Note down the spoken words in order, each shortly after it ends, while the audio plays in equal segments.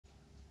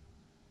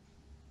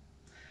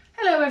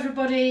Hello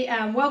everybody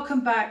and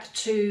welcome back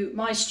to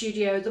my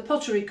studio, the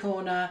Pottery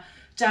Corner,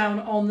 down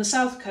on the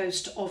south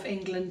coast of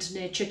England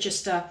near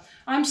Chichester.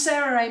 I'm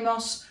Sarah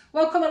Amos.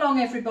 Welcome along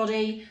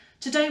everybody.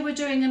 Today we're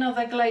doing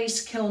another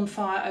Glaze Kiln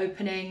fire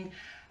opening,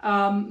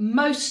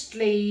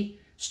 mostly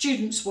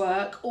students'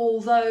 work,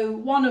 although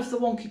one of the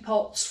Wonky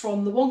Pots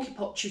from the Wonky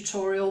Pot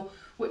tutorial,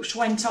 which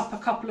went up a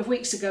couple of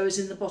weeks ago, is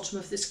in the bottom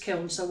of this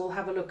kiln, so we'll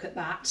have a look at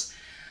that.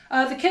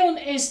 The kiln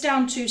is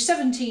down to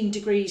 17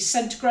 degrees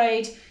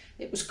centigrade.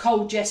 It was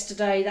cold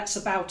yesterday, that's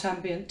about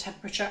ambient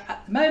temperature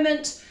at the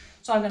moment.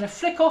 So I'm going to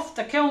flick off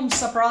the kiln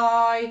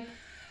supply.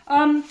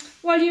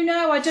 Well, you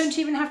know, I don't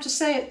even have to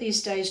say it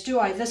these days, do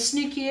I? The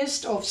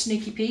sneakiest of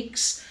sneaky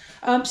peeks.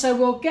 So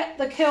we'll get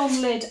the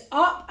kiln lid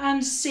up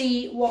and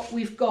see what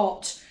we've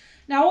got.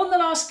 Now, on the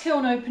last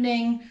kiln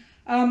opening,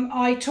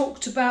 I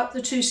talked about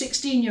the two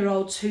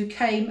 16-year-olds who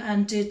came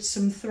and did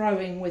some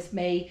throwing with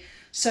me.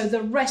 So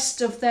the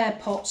rest of their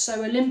pots,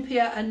 so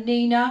Olympia and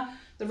Nina,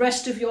 the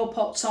rest of your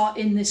pots are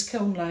in this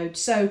kiln load,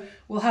 so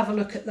we'll have a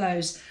look at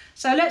those.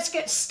 So let's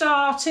get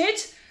started.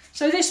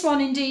 So this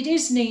one indeed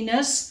is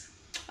Nina's,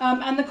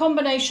 and the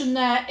combination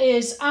there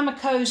is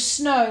Amaco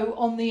Snow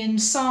on the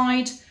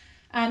inside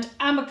and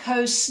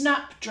Amaco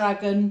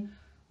Snapdragon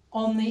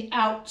on the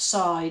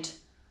outside.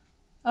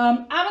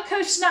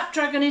 Amaco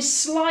Snapdragon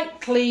is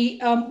slightly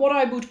what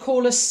I would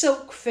call a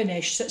silk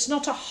finish, so it's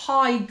not a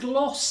high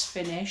gloss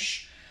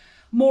finish,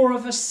 more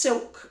of a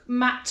silk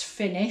matte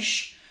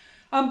finish.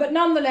 But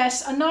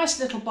nonetheless, a nice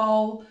little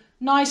bowl,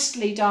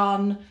 nicely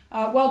done.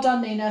 Well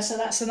done, Nina. So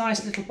that's a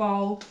nice little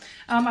bowl.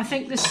 I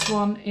think this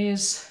one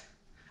is,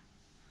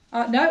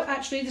 no,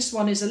 actually this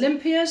one is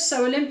Olympia's.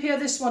 So Olympia,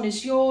 this one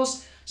is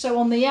yours. So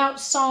on the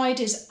outside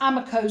is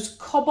Amaco's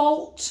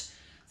Cobalt,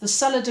 the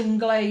Celadon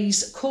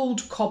glaze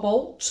called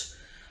Cobalt.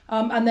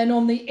 And then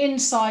on the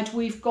inside,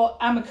 we've got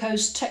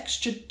Amaco's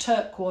textured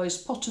turquoise,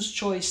 Potter's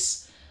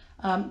Choice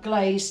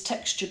glaze,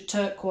 textured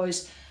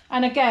turquoise.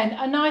 And again,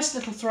 a nice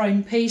little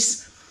thrown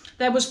piece.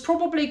 There was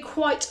probably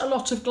quite a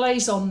lot of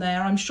glaze on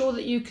there. I'm sure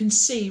that you can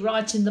see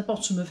right in the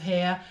bottom of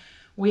here,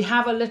 we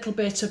have a little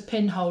bit of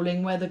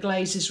pinholing where the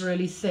glaze is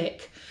really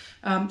thick.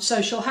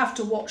 So she'll have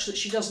to watch that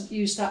she doesn't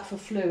use that for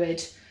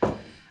fluid.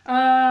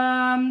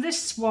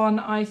 This one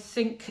I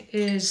think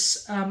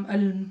is, oh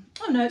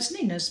no, it's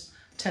Nina's.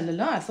 Tell a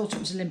lie, I thought it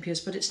was Olympia's,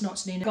 but it's not.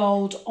 It's Nina.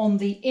 Gold on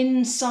the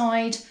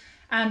inside,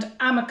 and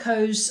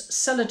Amaco's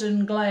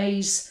Celadon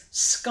glaze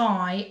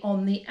Sky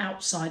on the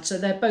outside. So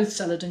they're both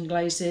Celadon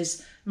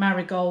glazes,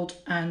 Marigold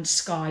and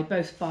Sky,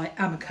 both by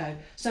Amaco.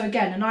 So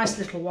again, a nice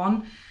little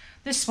one.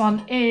 This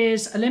one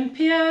is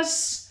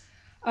Olympia's.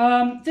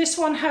 This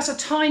one has a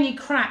tiny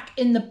crack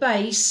in the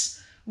base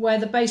where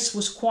the base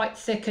was quite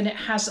thick, and it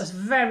has a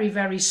very,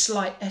 very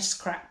slight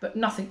S-crack, but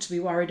nothing to be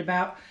worried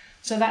about.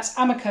 So that's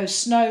Amaco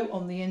Snow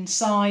on the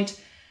inside,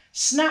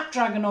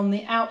 Snapdragon on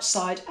the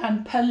outside,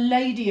 and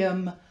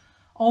Palladium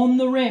on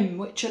the rim,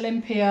 which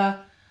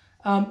Olympia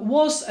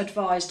was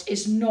advised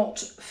is not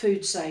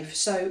food safe.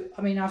 So,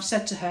 I mean, I've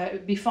said to her it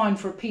would be fine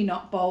for a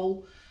peanut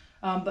bowl,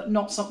 but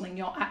not something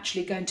you're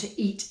actually going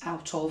to eat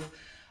out of.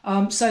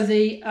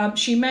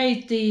 She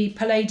made the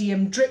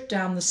Palladium drip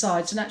down the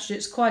sides, and actually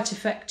it's quite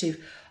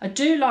effective. I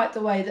do like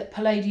the way that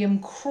Palladium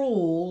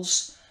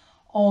crawls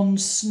on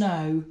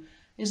snow.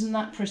 Isn't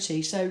that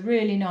pretty? So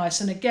really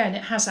nice. And again,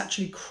 it has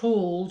actually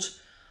crawled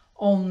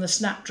on the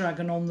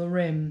Snapdragon on the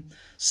rim.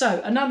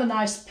 So another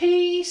nice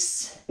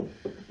piece.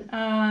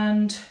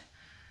 And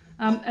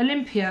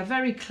Olympia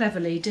very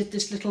cleverly did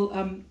this little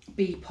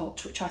bee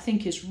pot, which I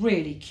think is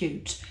really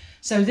cute.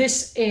 So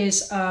this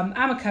is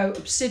Amaco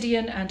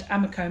Obsidian and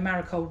Amaco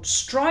Marigold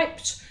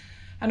striped,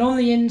 and on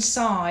the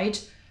inside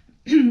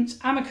it's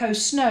Amaco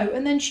Snow,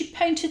 and then she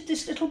painted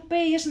this little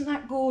bee. Isn't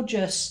that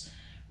gorgeous?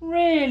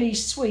 Really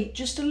sweet,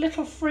 just a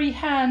little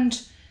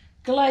freehand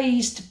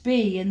glazed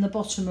bee in the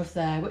bottom of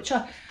there, which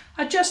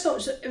I just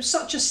thought it was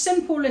such a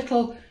simple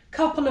little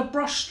couple of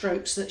brush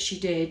strokes that she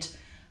did,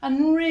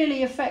 and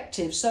really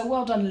effective. So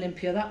well done,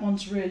 Olympia. That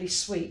one's really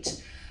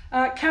sweet.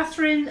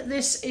 Catherine,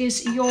 this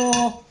is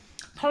your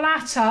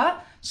platter.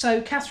 So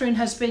Catherine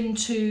has been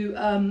to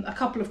a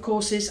couple of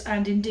courses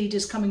and indeed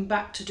is coming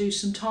back to do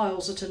some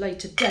tiles at a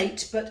later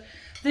date. But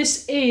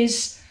this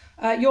is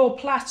your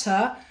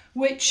platter,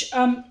 which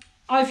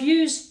I've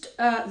used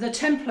the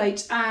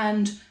template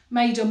and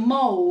made a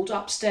mould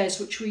upstairs,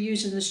 which we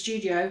use in the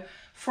studio,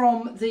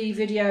 from the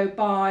video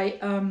by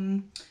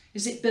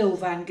is it Bill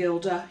Van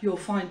Gilder? You'll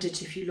find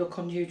it if you look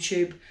on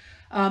YouTube.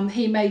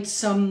 He made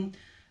some,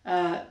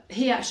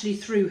 he actually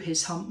threw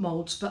his hump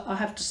moulds, but I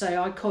have to say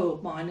I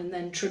coiled mine and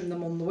then trimmed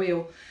them on the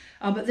wheel.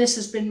 But this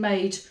has been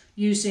made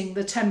using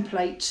the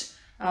template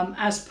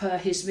as per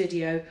his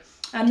video.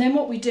 And then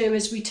what we do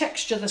is we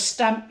texture the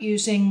stamp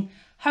using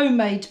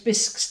homemade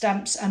bisque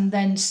stamps, and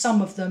then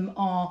some of them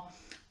are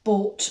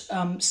bought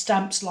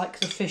stamps like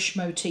the fish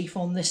motif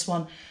on this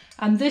one.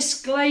 And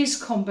this glaze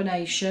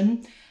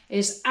combination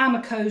is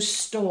Amaco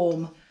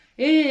Storm.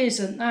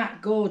 Isn't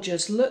that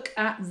gorgeous? Look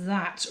at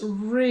that,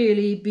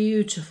 really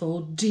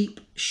beautiful,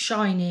 deep,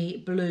 shiny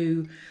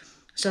blue.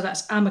 So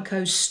that's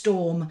Amaco's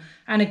Storm.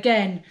 And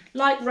again,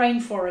 like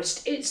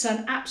Rainforest, it's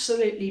an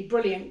absolutely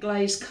brilliant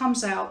glaze,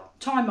 comes out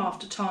time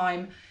after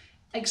time,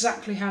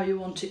 exactly how you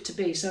want it to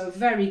be. So a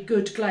very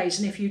good glaze.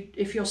 And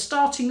if you're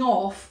starting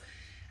off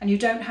and you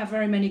don't have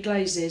very many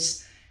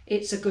glazes,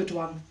 it's a good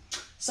one.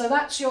 So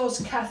that's yours,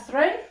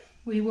 Catherine.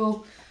 We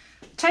will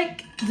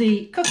take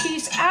the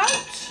cookies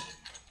out,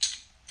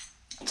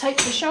 take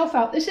the shelf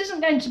out. This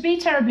isn't going to be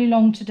terribly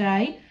long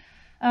today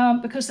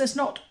because there's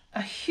not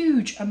a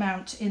huge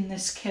amount in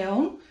this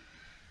kiln.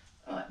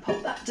 Right,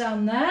 pop that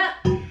down there.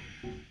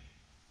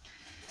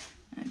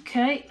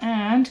 Okay,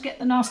 and get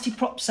the nasty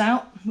props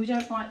out. We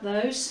don't like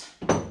those.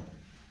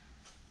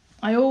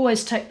 I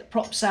always take the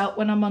props out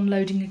when I'm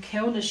unloading a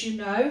kiln, as you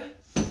know.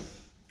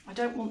 I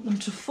don't want them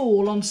to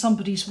fall on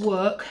somebody's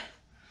work.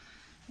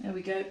 There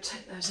we go,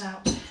 take those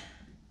out.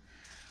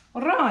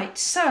 Right,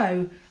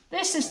 so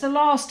this is the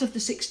last of the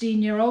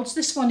 16-year-olds.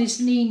 This one is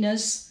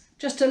Nina's,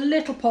 just a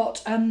little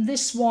pot, and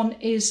this one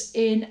is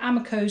in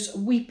Amaco's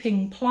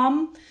Weeping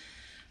Plum.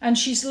 And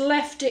she's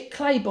left it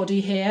clay body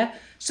here.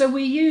 So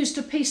we used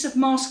a piece of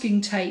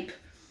masking tape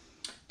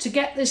to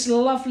get this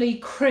lovely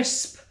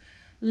crisp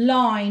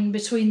line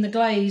between the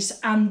glaze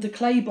and the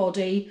clay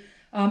body.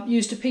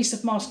 Used a piece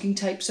of masking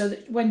tape so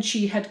that when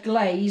she had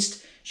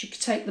glazed, she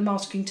could take the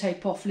masking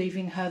tape off,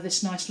 leaving her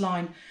this nice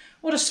line.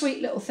 What a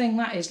sweet little thing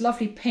that is.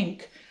 Lovely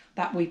pink,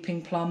 that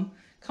Weeping Plum.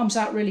 Comes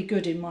out really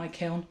good in my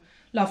kiln.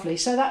 Lovely.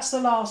 So that's the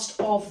last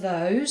of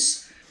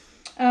those.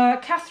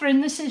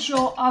 Catherine, this is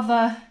your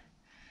other...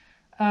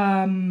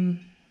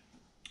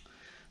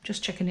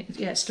 just checking it.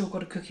 Yeah, it's still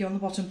got a cookie on the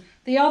bottom.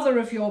 The other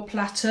of your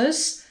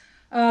platters.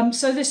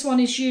 So this one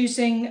is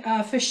using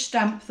a fish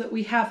stamp that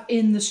we have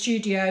in the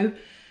studio.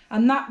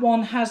 And that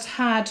one has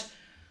had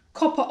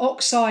copper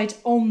oxide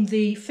on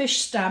the fish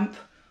stamp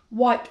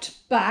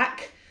wiped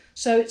back.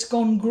 So it's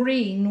gone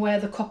green where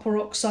the copper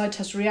oxide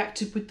has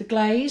reacted with the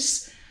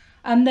glaze.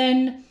 And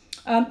then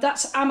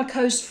that's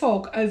Amaco's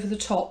Fog over the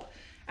top.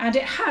 And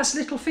it has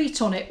little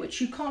feet on it, which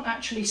you can't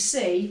actually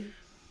see.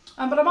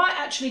 But I might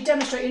actually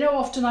demonstrate. You know,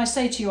 often I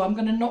say to you, I'm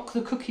going to knock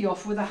the cookie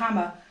off with a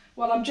hammer.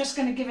 Well, I'm just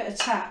going to give it a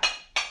tap.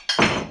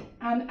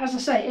 And as I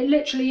say, it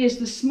literally is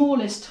the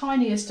smallest,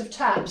 tiniest of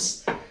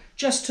taps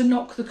just to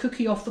knock the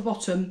cookie off the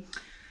bottom.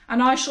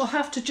 And I shall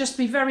have to just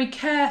be very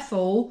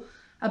careful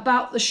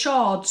about the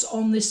shards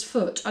on this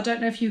foot. I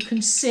don't know if you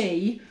can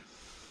see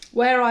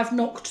where I've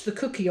knocked the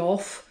cookie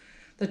off.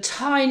 The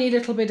tiny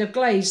little bit of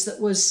glaze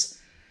that was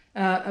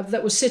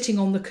sitting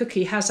on the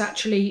cookie has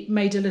actually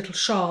made a little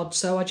shard.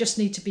 So I just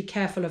need to be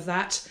careful of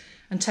that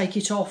and take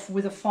it off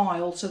with a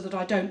file so that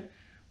I don't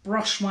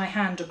brush my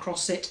hand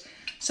across it.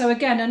 So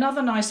again,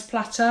 another nice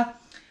platter.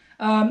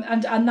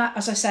 And that,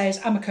 as I say, is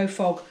Amaco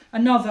Fog.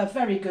 Another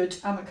very good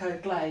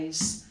Amaco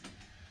glaze.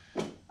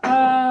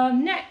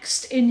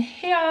 Next in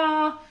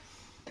here,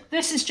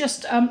 this is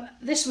just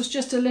this was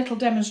just a little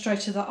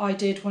demonstrator that I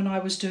did when I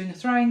was doing a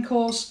throwing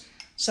course.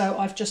 So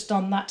I've just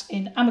done that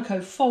in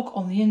Amaco Fog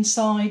on the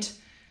inside,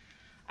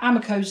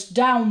 Amaco's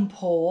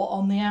Downpour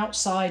on the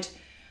outside,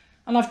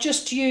 and I've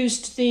just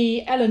used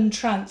the Ellen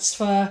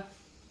transfer.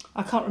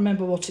 I can't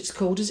remember what it's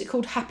called. Is it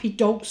called Happy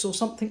Dogs or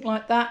something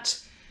like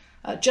that?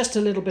 Just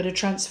a little bit of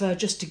transfer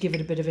just to give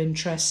it a bit of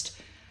interest.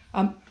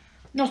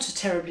 Not a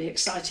terribly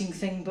exciting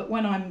thing, but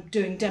when I'm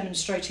doing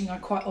demonstrating, I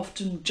quite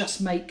often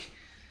just make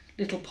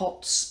little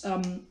pots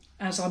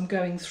as I'm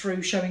going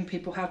through showing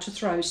people how to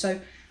throw. So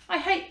I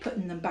hate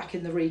putting them back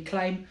in the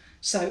reclaim,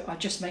 so I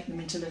just make them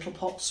into little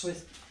pots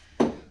with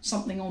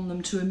something on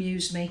them to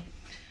amuse me.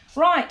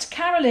 Right,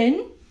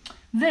 Carolyn,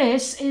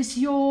 this is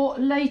your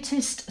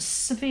latest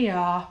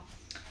sphere.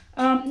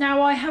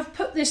 Now I have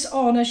put this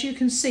on, as you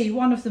can see,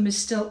 one of them is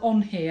still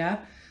on here.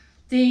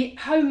 The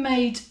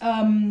homemade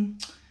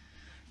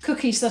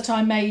cookies that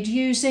I made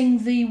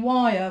using the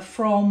wire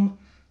from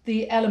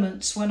the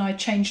elements when I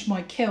changed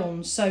my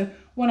kiln. So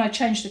when I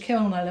changed the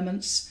kiln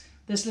elements,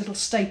 there's little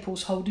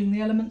staples holding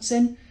the elements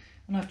in,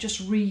 and I've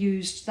just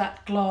reused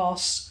that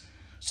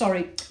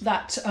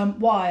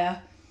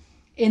wire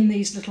in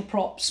these little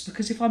props,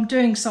 because if I'm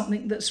doing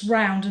something that's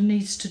round and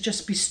needs to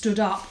just be stood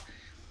up,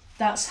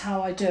 that's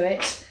how I do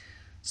it.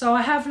 So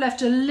I have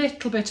left a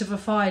little bit of a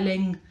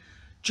filing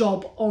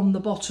job on the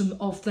bottom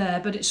of there,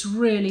 but it's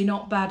really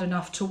not bad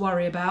enough to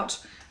worry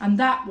about, and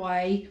that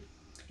way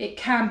it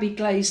can be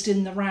glazed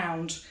in the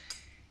round.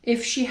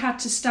 If she had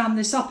to stand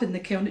this up in the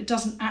kiln, it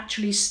doesn't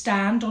actually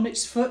stand on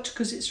its foot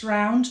because it's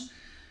round.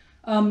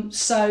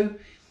 So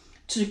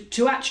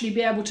to actually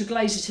be able to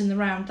glaze it in the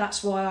round,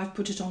 that's why I've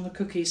put it on the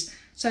cookies.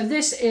 So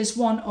this is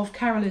one of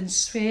Carolyn's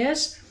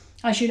spheres.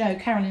 As you know,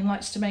 Carolyn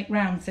likes to make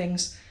round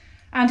things,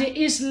 and it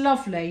is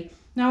lovely.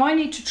 Now I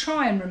need to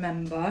try and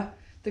remember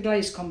the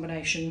glaze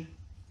combination.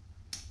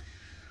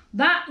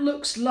 That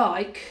looks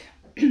like,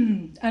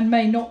 and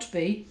may not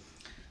be,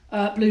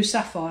 Blue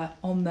Sapphire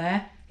on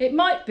there. It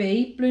might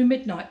be Blue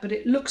Midnight, but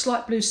it looks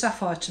like Blue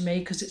Sapphire to me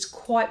because it's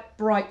quite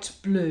bright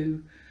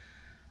blue.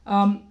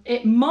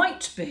 It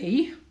might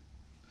be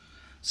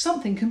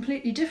something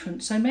completely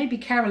different. So maybe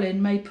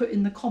Carolyn may put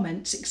in the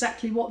comments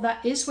exactly what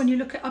that is when you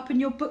look it up in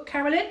your book,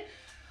 Carolyn.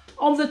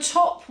 On the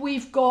top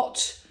we've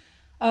got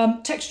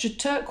textured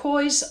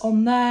turquoise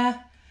on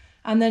there,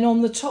 and then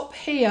on the top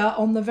here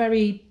on the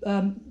very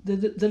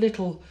the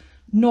little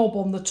knob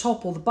on the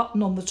top, or the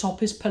button on the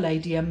top, is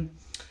palladium.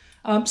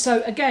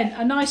 So again,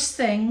 a nice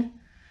thing.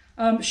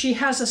 She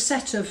has a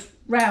set of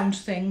round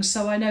things,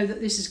 so I know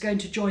that this is going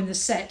to join the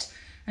set,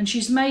 and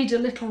she's made a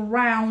little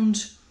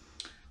round,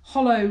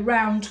 hollow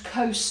round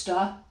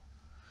coaster,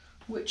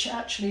 which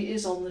actually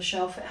is on the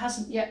shelf. It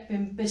hasn't yet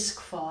been bisque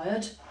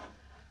fired,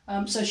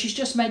 so she's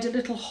just made a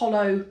little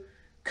hollow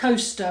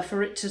coaster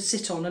for it to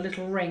sit on, a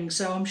little ring,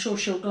 so I'm sure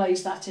she'll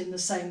glaze that in the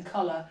same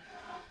colour,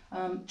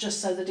 just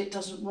so that it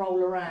doesn't roll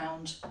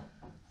around.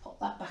 Pop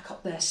that back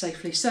up there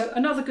safely. So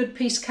another good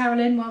piece,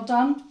 Carolyn, well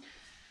done.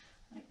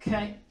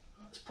 Okay,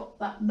 let's put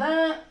that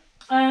there.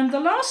 And the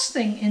last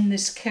thing in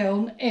this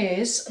kiln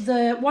is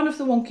one of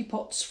the Wonky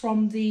Pots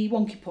from the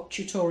Wonky Pot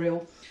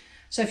tutorial.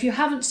 So if you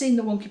haven't seen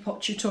the Wonky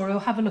Pot tutorial,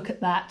 have a look at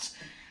that.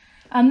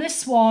 And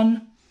this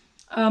one,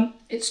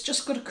 it's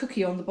just got a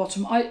cookie on the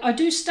bottom. I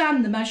do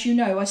stand them, as you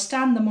know, I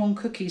stand them on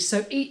cookies.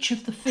 So each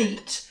of the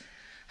feet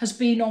has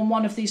been on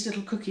one of these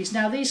little cookies.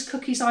 Now these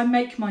cookies I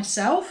make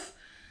myself.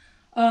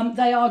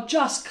 They are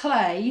just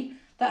clay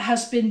that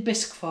has been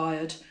bisque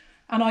fired.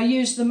 And I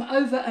use them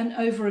over and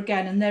over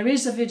again. And there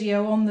is a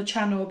video on the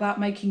channel about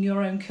making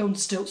your own kiln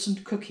stilts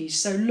and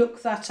cookies. So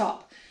look that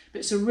up.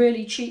 But it's a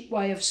really cheap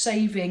way of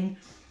saving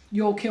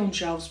your kiln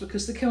shelves,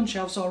 because the kiln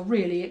shelves are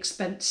really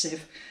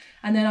expensive.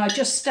 And then I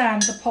just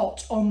stand the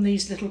pot on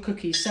these little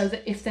cookies so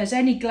that if there's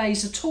any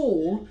glaze at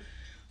all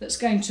that's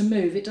going to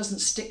move, it doesn't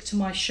stick to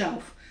my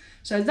shelf.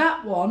 So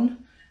that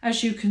one,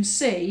 as you can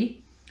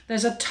see,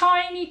 there's a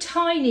tiny,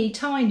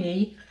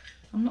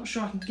 I'm not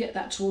sure I can get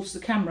that towards the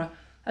camera,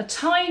 a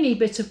tiny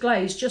bit of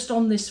glaze just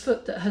on this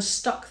foot that has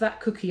stuck that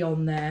cookie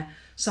on there.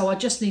 So I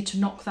just need to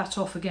knock that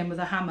off again with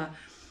a hammer.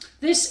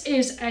 This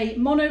is a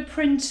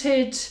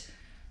monoprinted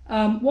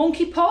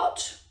Wonky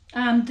Pot,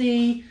 and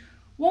the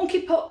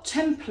Wonky Pot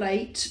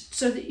template,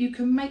 so that you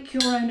can make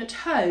your own at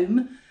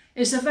home,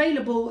 is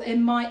available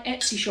in my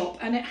Etsy shop,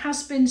 and it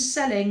has been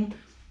selling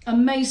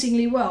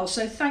amazingly well.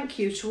 So thank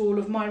you to all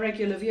of my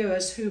regular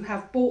viewers who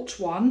have bought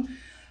one.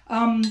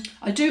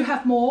 I do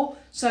have more,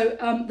 so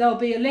there'll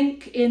be a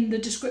link in the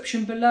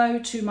description below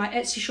to my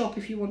Etsy shop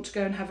if you want to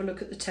go and have a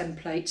look at the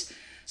template.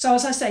 So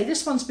as I say,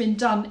 this one's been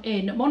done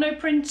in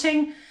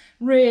monoprinting,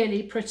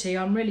 really pretty.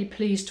 I'm really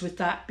pleased with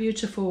that.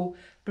 Beautiful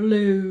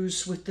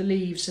blues with the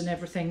leaves and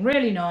everything,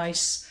 really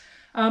nice.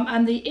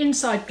 And the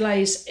inside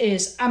glaze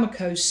is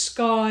Amaco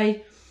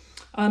Sky.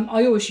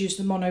 I always use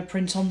the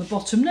monoprint on the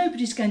bottom.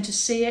 Nobody's going to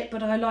see it,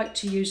 but I like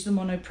to use the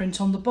monoprint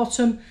on the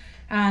bottom,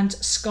 and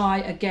Sky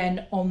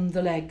again on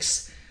the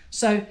legs.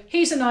 So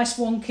he's a nice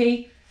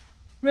wonky,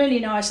 really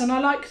nice, and I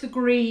like the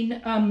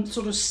green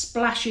sort of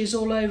splashes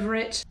all over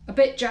it. A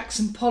bit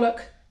Jackson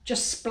Pollock,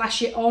 just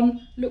splash it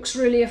on, looks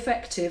really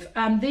effective.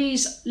 And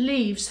these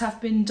leaves have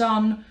been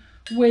done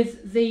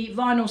with the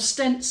vinyl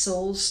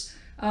stencils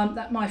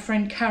that my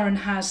friend Karen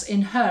has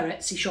in her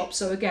Etsy shop.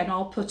 So again,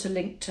 I'll put a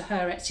link to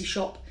her Etsy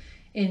shop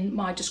in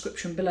my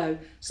description below.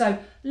 So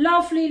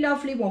lovely,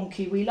 lovely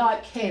wonky, we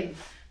like him.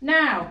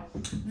 Now,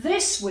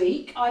 this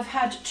week I've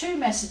had 2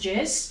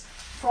 messages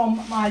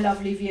from my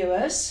lovely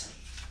viewers.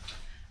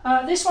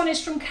 This one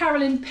is from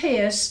Carolyn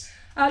Pierce.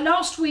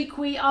 Last week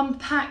we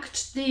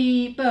unpacked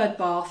the bird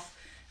bath,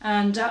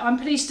 and I'm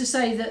pleased to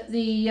say that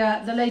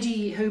the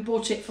lady who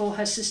bought it for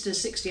her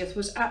sister's 60th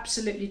was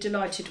absolutely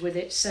delighted with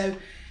it. So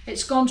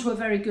it's gone to a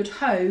very good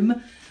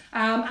home,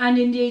 and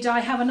indeed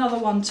I have another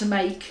one to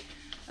make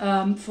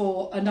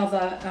for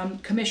another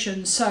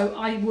commission. So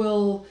I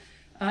will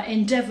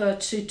endeavour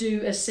to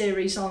do a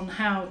series on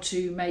how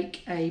to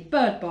make a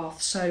bird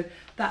bath. So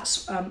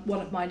that's one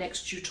of my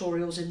next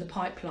tutorials in the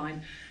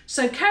pipeline.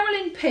 So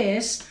Carolyn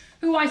Pierce,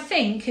 who I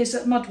think is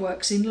at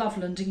Mudworks in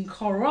Loveland in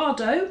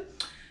Colorado,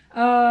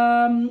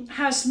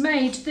 has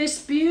made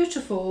this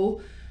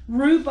beautiful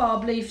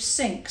rhubarb leaf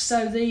sink.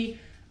 So the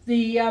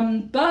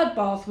bird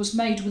bath was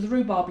made with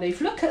rhubarb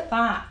leaf. Look at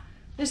that.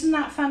 Isn't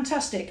that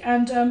fantastic?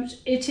 And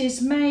it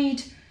is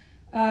made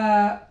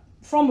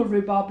from a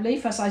rhubarb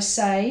leaf, as I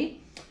say,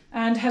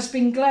 and has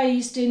been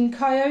glazed in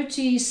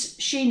Coyote's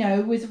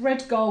Chino with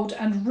red gold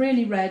and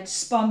really red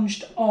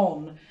sponged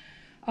on.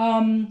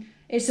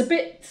 It's a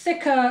bit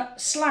thicker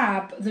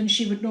slab than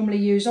she would normally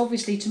use,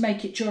 obviously to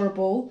make it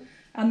durable,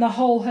 and the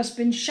hole has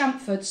been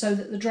chamfered so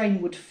that the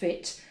drain would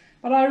fit.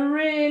 But I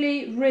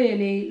really,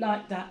 really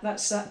like that.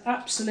 That's an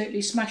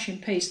absolutely smashing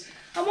piece.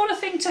 And what a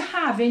thing to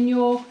have in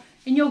your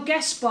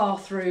guest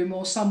bathroom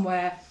or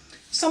somewhere.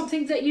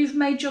 Something that you've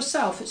made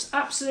yourself. It's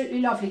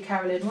absolutely lovely,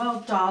 Carolyn.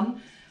 Well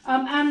done.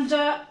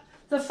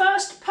 The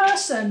first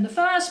person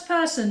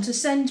to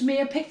send me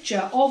a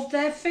picture of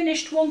their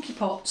finished Wonky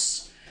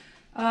Pots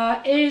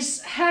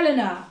is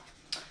Helena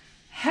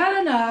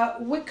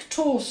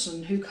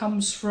Wick-Torsen, who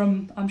comes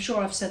from, I'm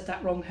sure I've said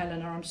that wrong,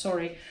 Helena, I'm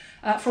sorry,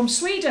 from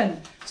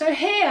Sweden. So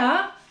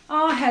here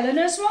are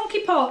Helena's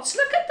Wonky Pots.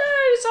 Look at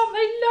those, aren't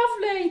they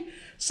lovely?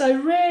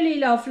 So really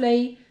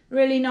lovely,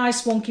 really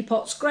nice Wonky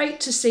Pots. Great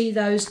to see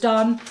those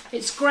done.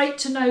 It's great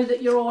to know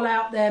that you're all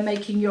out there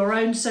making your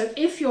own. So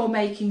if you're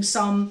making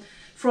some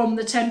from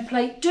the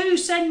template, do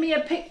send me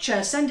a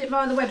picture. Send it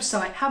via the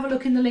website. Have a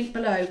look in the link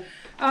below.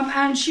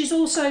 And she's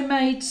also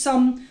made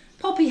some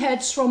poppy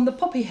heads from the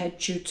poppy head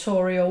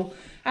tutorial.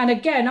 And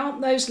again,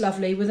 aren't those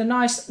lovely with a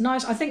nice,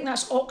 I think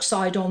that's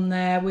oxide on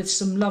there with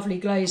some lovely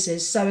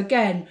glazes. So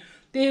again,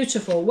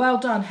 beautiful. Well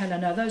done,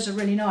 Helena. Those are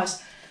really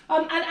nice.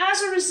 And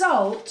as a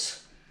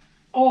result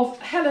of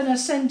Helena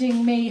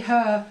sending me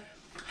her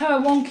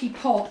Wonky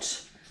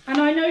Pot, and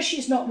I know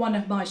she's not one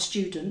of my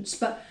students,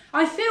 but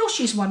I feel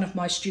she's one of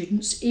my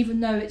students,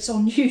 even though it's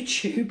on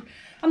YouTube.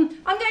 I'm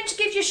going to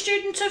give you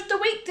Student of the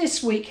Week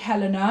this week,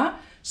 Helena.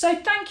 So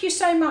thank you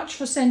so much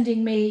for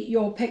sending me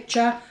your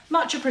picture.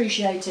 Much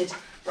appreciated.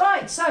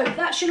 Right, so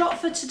that's your lot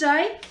for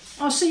today.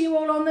 I'll see you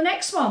all on the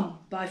next one.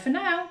 Bye for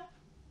now.